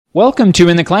Welcome to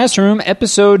In the Classroom,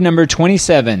 episode number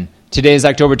 27. Today is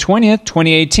October 20th,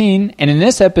 2018, and in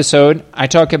this episode, I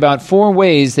talk about 4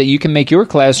 ways that you can make your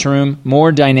classroom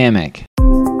more dynamic.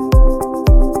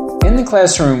 In the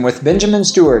Classroom with Benjamin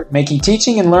Stewart, Making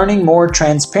Teaching and Learning More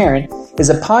Transparent, is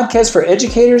a podcast for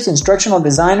educators, instructional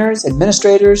designers,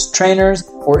 administrators, trainers,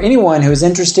 or anyone who is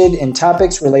interested in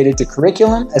topics related to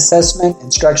curriculum, assessment,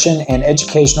 instruction, and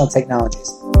educational technologies.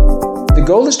 The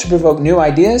goal is to provoke new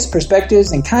ideas,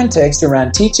 perspectives, and context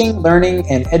around teaching, learning,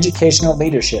 and educational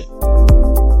leadership.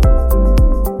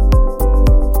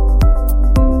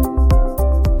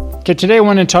 Okay, today I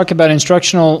want to talk about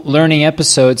instructional learning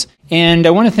episodes, and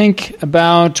I want to think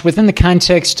about within the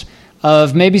context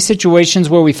of maybe situations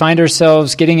where we find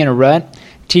ourselves getting in a rut,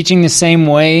 teaching the same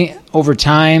way over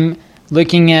time,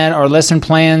 looking at our lesson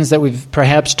plans that we've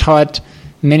perhaps taught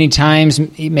many times,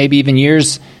 maybe even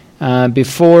years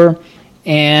before,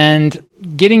 and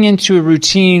getting into a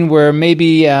routine where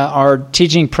maybe our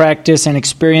teaching practice and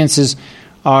experiences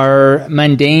are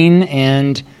mundane,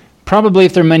 and probably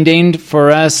if they're mundane for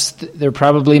us, they're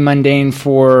probably mundane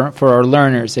for our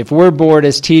learners. If we're bored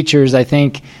as teachers, I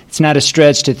think it's not a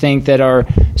stretch to think that our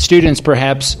students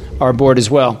perhaps are bored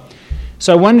as well.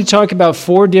 So I wanted to talk about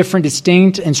 4 different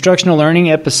distinct instructional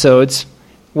learning episodes,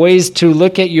 ways to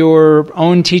look at your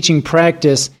own teaching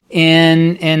practice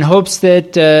in hopes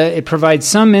that it provides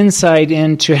some insight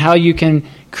into how you can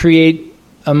create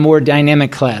a more dynamic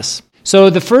class. So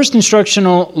the first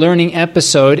instructional learning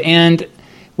episode, and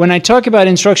when I talk about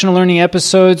instructional learning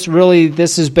episodes, really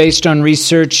this is based on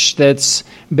research that's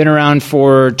been around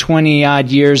for 20-odd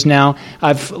years now.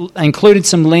 I've included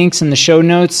some links in the show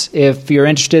notes if you're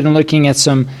interested in looking at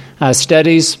some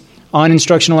studies on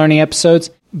instructional learning episodes.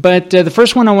 But the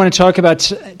first one I want to talk about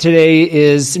today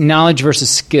is knowledge versus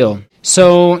skill.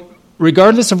 So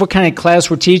regardless of what kind of class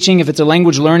we're teaching, if it's a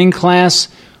language learning class,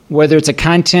 whether it's a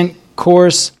content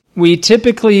course, we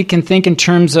typically can think in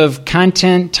terms of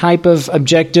content type of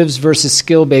objectives versus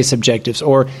skill-based objectives,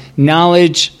 or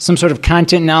knowledge, some sort of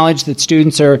content knowledge that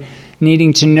students are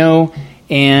needing to know,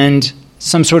 and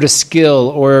some sort of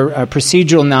skill or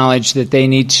procedural knowledge that they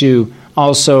need to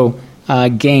also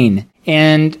gain.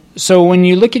 And so when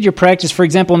you look at your practice, for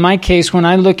example, in my case, when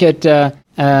I look at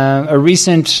a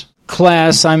recent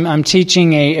class, I'm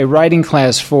teaching a writing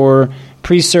class for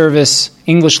pre-service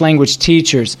English language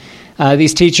teachers.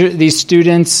 These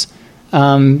students /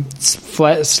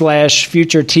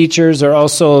 future teachers are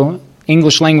also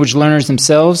English language learners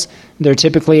themselves. They're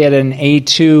typically at an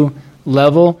A2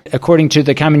 level, according to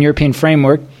the Common European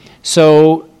Framework.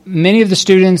 So many of the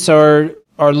students are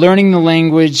learning the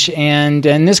language, and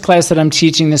in this class that I'm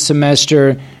teaching this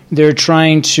semester, they're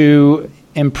trying to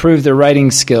improve their writing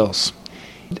skills.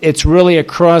 It's really a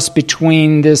cross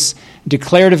between this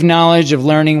declarative knowledge of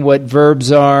learning what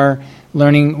verbs are,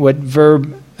 learning what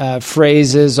verb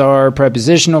phrases are,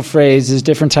 prepositional phrases,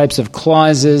 different types of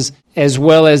clauses, as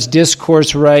well as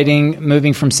discourse writing,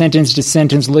 moving from sentence to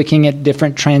sentence, looking at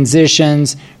different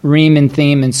transitions, rhyme and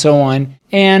theme, and so on.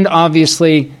 And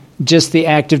obviously, just the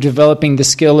act of developing the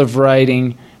skill of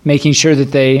writing, making sure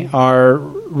that they are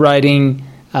writing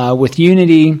with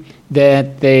unity,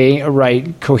 that they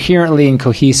write coherently and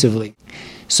cohesively.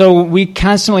 So we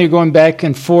constantly are going back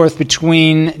and forth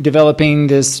between developing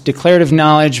this declarative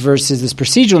knowledge versus this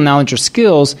procedural knowledge or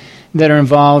skills that are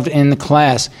involved in the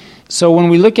class. So when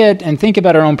we look at and think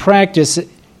about our own practice,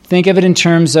 think of it in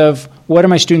terms of what are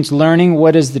my students learning,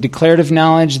 what is the declarative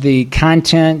knowledge, the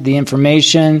content, the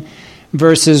information,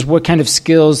 versus what kind of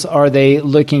skills are they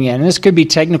looking at. And this could be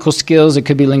technical skills, it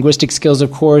could be linguistic skills,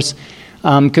 of course,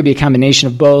 it could be a combination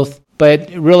of both. But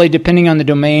really, depending on the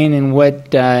domain and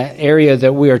what area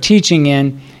that we are teaching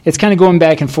in, it's kind of going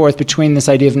back and forth between this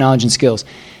idea of knowledge and skills.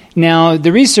 Now,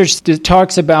 the research that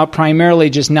talks about primarily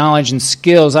just knowledge and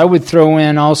skills, I would throw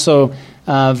in also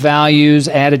values,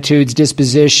 attitudes,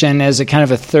 disposition as a kind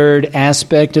of a third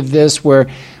aspect of this, where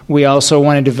we also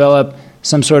want to develop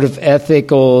some sort of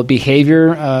ethical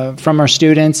behavior from our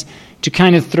students to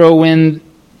kind of throw in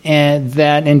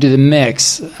that into the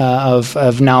mix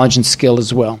of knowledge and skill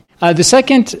as well. The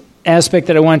second aspect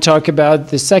that I want to talk about,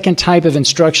 the second type of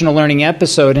instructional learning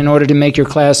episode in order to make your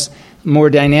class more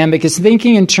dynamic, is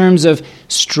thinking in terms of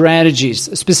strategies,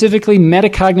 specifically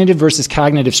metacognitive versus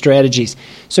cognitive strategies.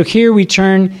 So here we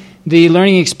turn the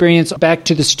learning experience back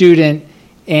to the student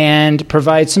and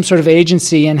provide some sort of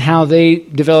agency in how they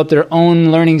develop their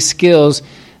own learning skills.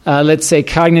 Let's say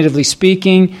cognitively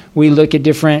speaking, we look at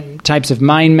different types of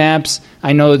mind maps.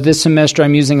 I know this semester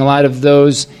I'm using a lot of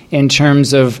those in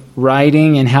terms of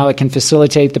writing and how it can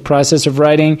facilitate the process of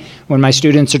writing when my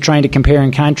students are trying to compare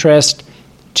and contrast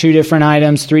 2 different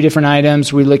items, 3 different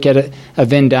items. We look at a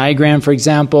Venn diagram, for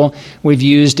example. We've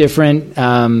used different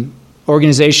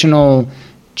organizational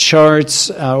charts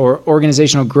or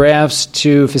organizational graphs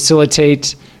to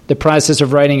facilitate the process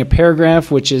of writing a paragraph,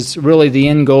 which is really the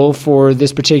end goal for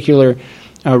this particular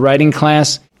writing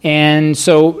class. And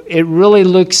so it really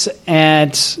looks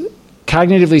at,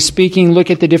 cognitively speaking,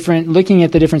 looking at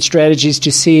the different strategies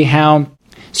to see how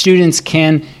students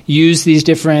can use these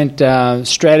different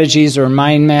strategies or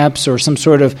mind maps or some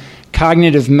sort of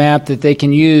cognitive map that they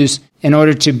can use in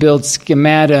order to build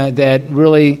schemata that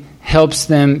really helps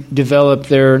them develop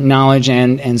their knowledge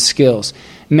and skills.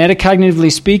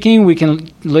 Metacognitively speaking, we can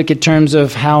look at terms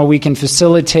of how we can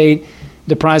facilitate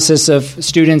the process of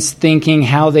students thinking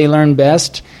how they learn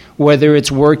best, whether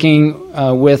it's working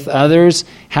with others,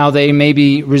 how they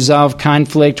maybe resolve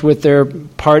conflict with their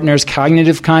partners,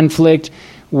 cognitive conflict,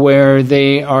 where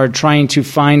they are trying to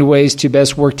find ways to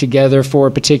best work together for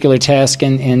a particular task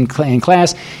in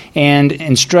class, and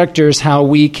instructors, how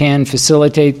we can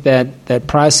facilitate that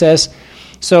process.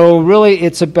 So really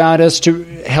it's about us to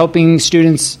helping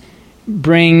students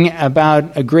bring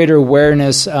about a greater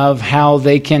awareness of how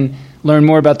they can learn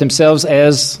more about themselves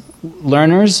as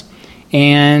learners,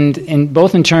 and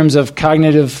both in terms of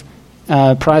cognitive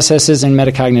processes and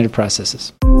metacognitive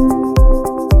processes.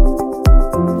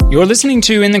 You're listening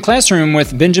to In the Classroom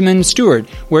with Benjamin Stewart,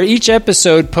 where each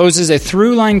episode poses a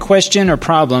through-line question or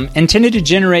problem intended to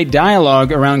generate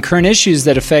dialogue around current issues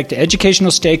that affect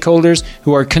educational stakeholders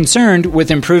who are concerned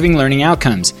with improving learning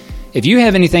outcomes. If you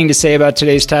have anything to say about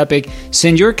today's topic,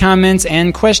 send your comments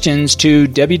and questions to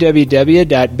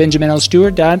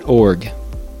www.benjaminlstewart.org.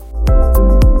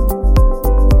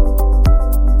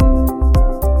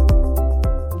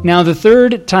 Now, the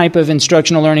third type of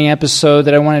instructional learning episode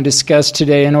that I want to discuss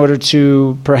today in order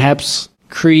to perhaps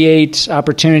create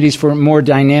opportunities for more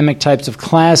dynamic types of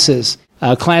classes,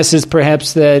 classes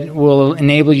perhaps that will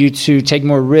enable you to take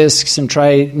more risks and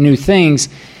try new things,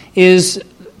 is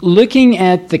looking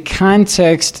at the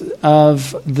context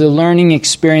of the learning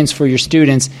experience for your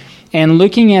students and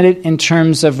looking at it in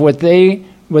terms of what the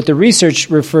research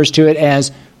refers to it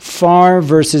as far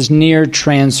versus near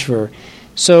transfer.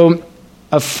 So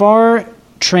a far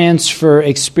transfer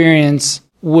experience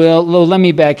let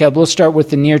me back up. We'll start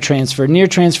with the near transfer. Near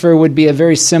transfer would be a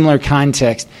very similar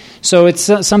context. So it's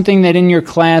something that in your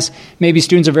class maybe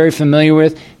students are very familiar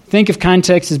with. Think of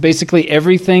context as basically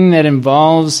everything that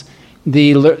involves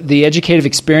the educative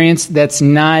experience that's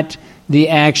not the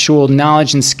actual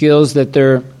knowledge and skills that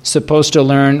they're supposed to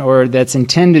learn or that's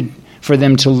intended for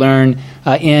them to learn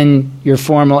in your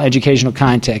formal educational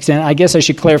context. And I guess I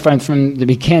should clarify from the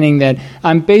beginning that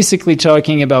I'm basically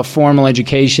talking about formal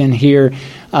education here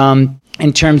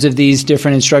in terms of these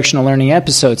different instructional learning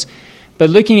episodes. But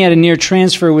looking at a near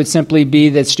transfer would simply be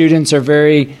that students are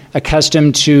very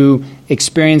accustomed to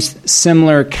experience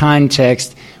similar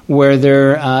context where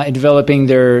they're developing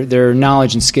their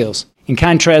knowledge and skills. In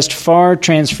contrast, far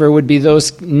transfer would be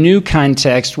those new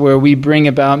contexts where we bring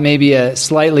about maybe a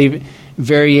slight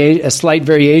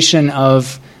variation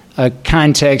of a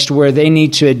context where they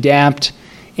need to adapt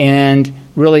and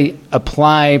really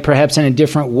apply, perhaps in a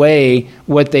different way,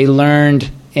 what they learned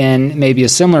in maybe a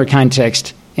similar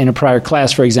context in a prior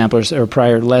class, for example, or a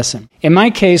prior lesson. In my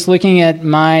case, looking at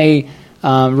my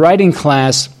writing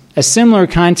class, a similar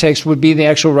context would be the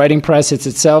actual writing process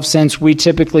itself, since we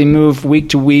typically move week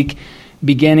to week,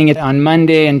 beginning it on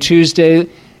Monday and Tuesday,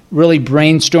 really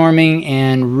brainstorming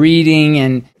and reading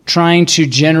and trying to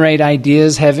generate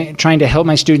ideas, trying to help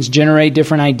my students generate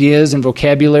different ideas and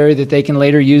vocabulary that they can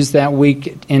later use that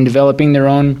week in developing their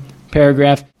own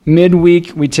paragraph.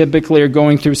 Midweek, we typically are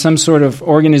going through some sort of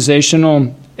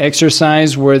organizational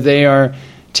exercise where they are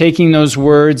taking those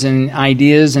words and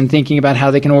ideas and thinking about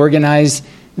how they can organize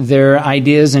their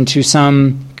ideas into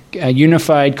some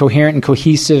unified, coherent, and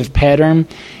cohesive pattern.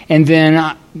 And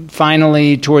then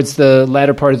finally, towards the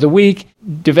latter part of the week,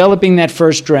 developing that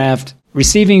first draft,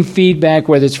 receiving feedback,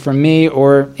 whether it's from me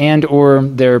or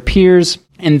their peers,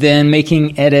 and then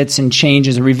making edits and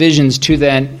changes and revisions to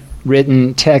that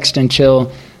written text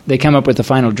until they come up with the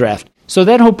final draft. So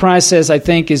that whole process, I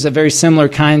think, is a very similar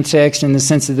context in the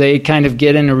sense that they kind of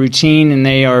get in a routine and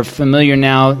they are familiar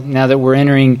now that we're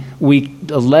entering week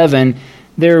 11.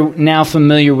 They're now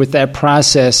familiar with that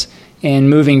process and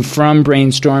moving from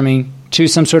brainstorming to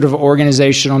some sort of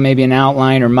organizational, maybe an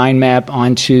outline or mind map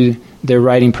onto their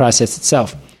writing process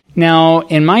itself. Now,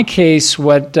 in my case,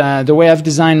 the way I've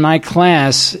designed my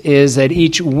class is that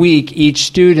each week, each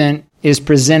student is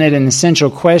presented an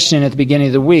essential question at the beginning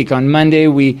of the week. On Monday,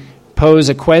 we pose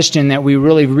a question that we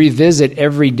really revisit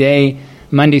every day,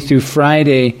 Monday through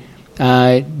Friday,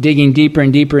 digging deeper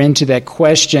and deeper into that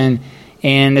question.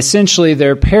 And essentially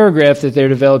their paragraph that they're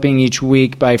developing each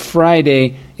week by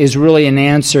Friday is really an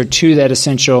answer to that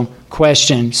essential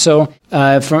question. So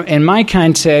in my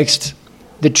context,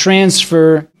 the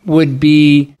transfer would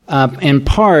be, in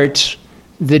part,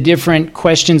 the different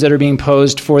questions that are being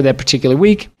posed for that particular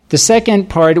week. The second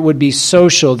part would be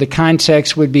social. The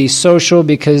context would be social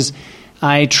because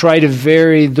I try to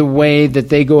vary the way that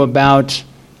they go about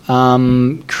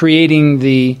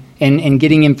creating and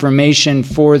getting information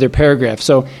for their paragraph.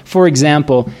 So, for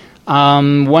example,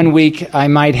 one week I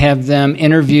might have them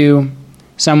interview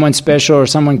someone special or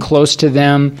someone close to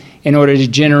them in order to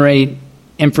generate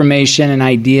information and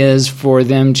ideas for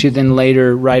them to then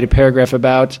later write a paragraph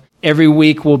about. Every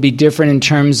week will be different in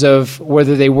terms of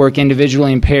whether they work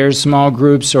individually in pairs, small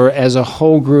groups, or as a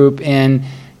whole group in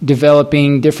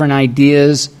developing different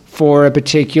ideas for a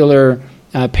particular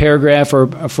paragraph or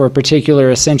for a particular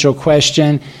essential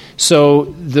question.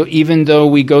 So even though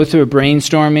we go through a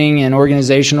brainstorming and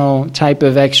organizational type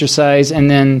of exercise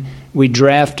and then we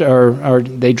draft or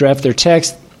they draft their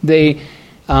text, they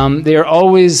are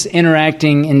always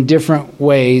interacting in different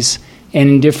ways and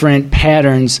in different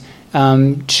patterns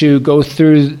to go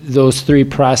through those three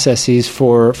processes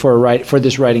for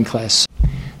this writing class.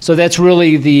 So that's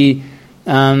really the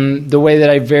way that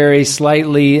I vary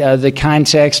slightly the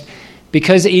context.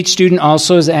 Because each student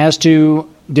also is asked to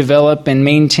develop and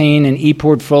maintain an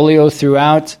e-portfolio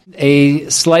throughout, a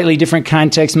slightly different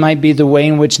context might be the way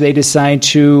in which they decide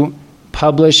to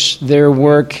publish their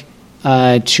work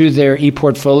to their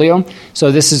e-portfolio.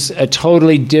 So this is a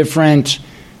totally different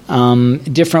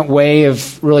way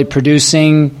of really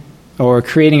producing or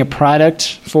creating a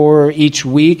product for each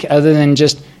week, other than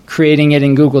just creating it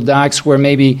in Google Docs, where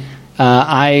maybe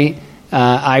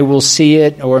I will see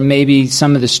it, or maybe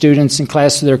some of the students in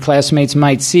class, their classmates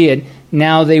might see it.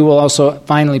 Now they will also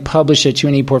finally publish it to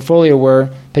an e-portfolio where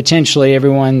potentially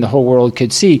everyone, the whole world,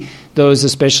 could see. Those,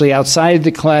 especially outside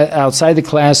the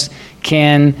class,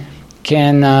 can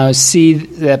see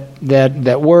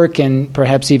that work and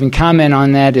perhaps even comment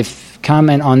on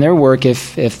their work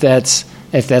if that's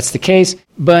the case.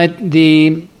 But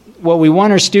what we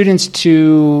want our students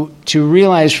to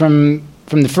realize from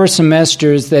the first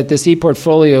semester is that this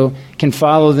e-portfolio can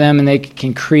follow them and they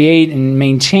can create and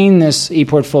maintain this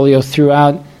e-portfolio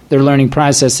throughout their learning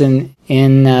process in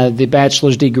the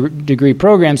bachelor's degree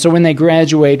program. So when they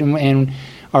graduate and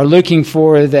are looking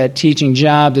for that teaching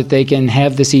job, that they can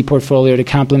have this e-portfolio to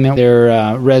complement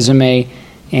their resume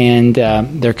and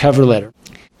their cover letter.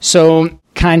 So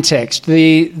context.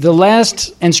 The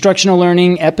last instructional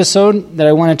learning episode that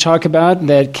I want to talk about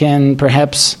that can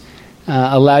perhaps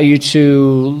allow you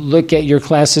to look at your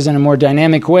classes in a more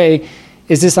dynamic way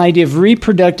is this idea of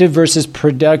reproductive versus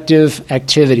productive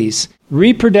activities.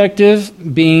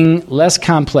 Reproductive being less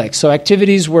complex. So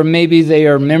activities where maybe they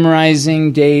are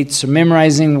memorizing dates or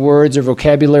memorizing words or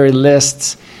vocabulary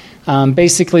lists.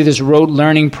 Basically this rote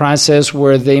learning process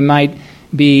where they might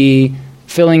be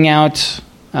filling out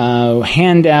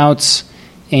handouts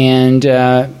and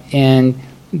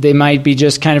they might be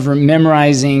just kind of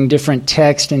memorizing different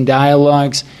text and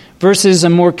dialogues, versus a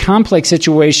more complex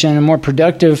situation, a more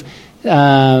productive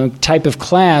type of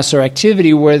class or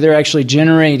activity where they're actually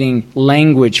generating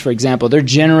language, for example. They're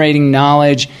generating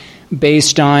knowledge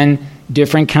based on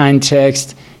different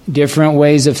context, different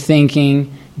ways of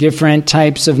thinking, different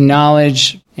types of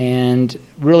knowledge, and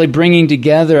really bringing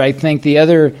together, I think, the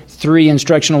other three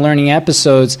instructional learning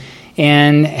episodes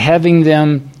and having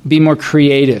them be more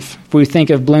creative. If we think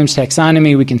of Bloom's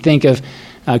taxonomy, we can think of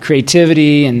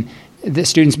creativity and the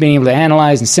students being able to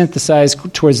analyze and synthesize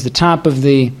towards the top of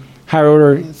the higher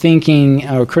order thinking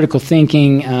or critical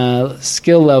thinking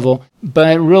skill level,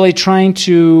 but really trying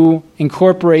to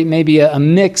incorporate maybe a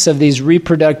mix of these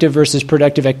reproductive versus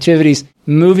productive activities,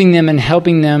 moving them and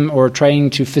helping them or trying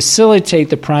to facilitate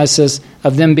the process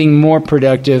of them being more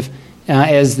productive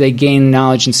as they gain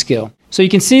knowledge and skill. So you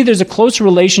can see there's a close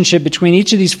relationship between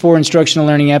each of these four instructional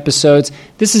learning episodes.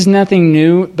 This is nothing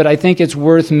new, but I think it's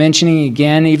worth mentioning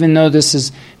again, even though this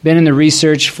has been in the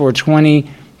research for 20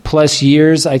 plus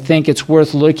years. I think it's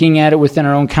worth looking at it within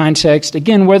our own context.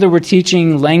 Again, whether we're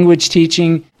teaching language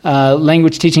teaching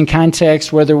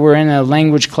context, whether we're in a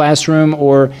language classroom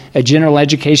or a general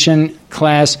education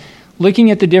class,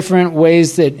 looking at the different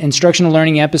ways that instructional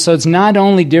learning episodes not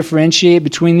only differentiate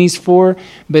between these four,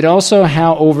 but also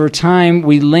how over time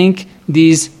we link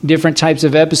these different types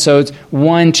of episodes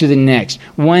one to the next,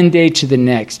 one day to the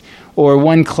next, or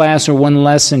one class or one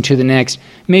lesson to the next.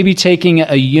 Maybe taking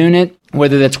a unit,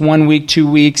 whether that's 1 week, 2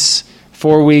 weeks,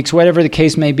 4 weeks, whatever the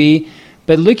case may be,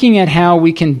 but looking at how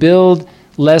we can build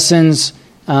lessons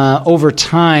over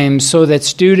time so that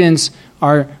students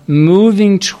are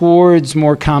moving towards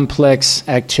more complex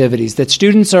activities, that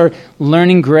students are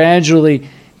learning gradually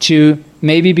to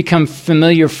maybe become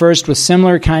familiar first with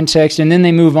similar context, and then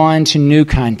they move on to new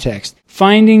context.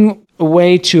 Finding a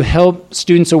way to help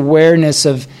students' awareness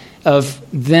of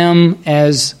them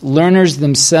as learners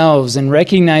themselves and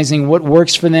recognizing what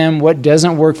works for them, what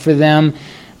doesn't work for them,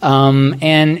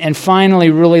 and finally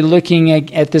really looking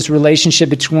at this relationship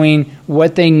between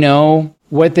what they know,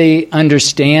 what they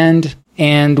understand,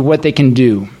 and what they can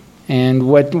do, and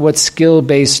what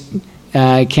skill-based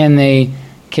can they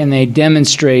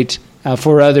demonstrate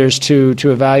for others to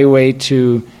evaluate,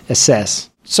 to assess.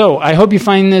 So I hope you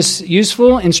find this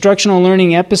useful. Instructional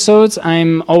learning episodes.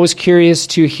 I'm always curious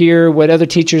to hear what other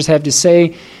teachers have to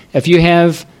say. If you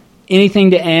have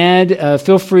anything to add,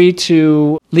 feel free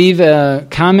to leave a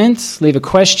comment, leave a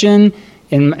question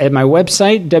at my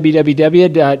website,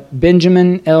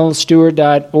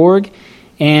 www.benjaminlstewart.org.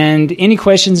 And any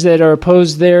questions that are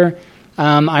posed there,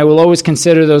 I will always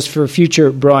consider those for future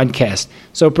broadcasts.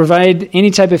 So provide any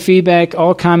type of feedback.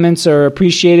 All comments are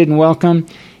appreciated and welcome.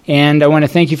 And I want to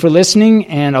thank you for listening,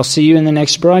 and I'll see you in the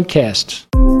next broadcast.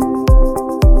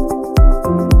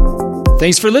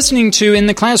 Thanks for listening to In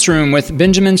the Classroom with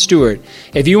Benjamin Stewart.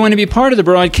 If you want to be part of the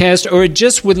broadcast or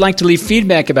just would like to leave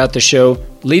feedback about the show,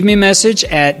 leave me a message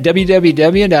at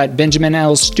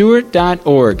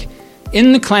www.benjaminlstewart.org.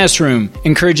 In the Classroom,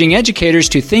 encouraging educators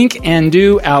to think and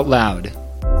do out loud.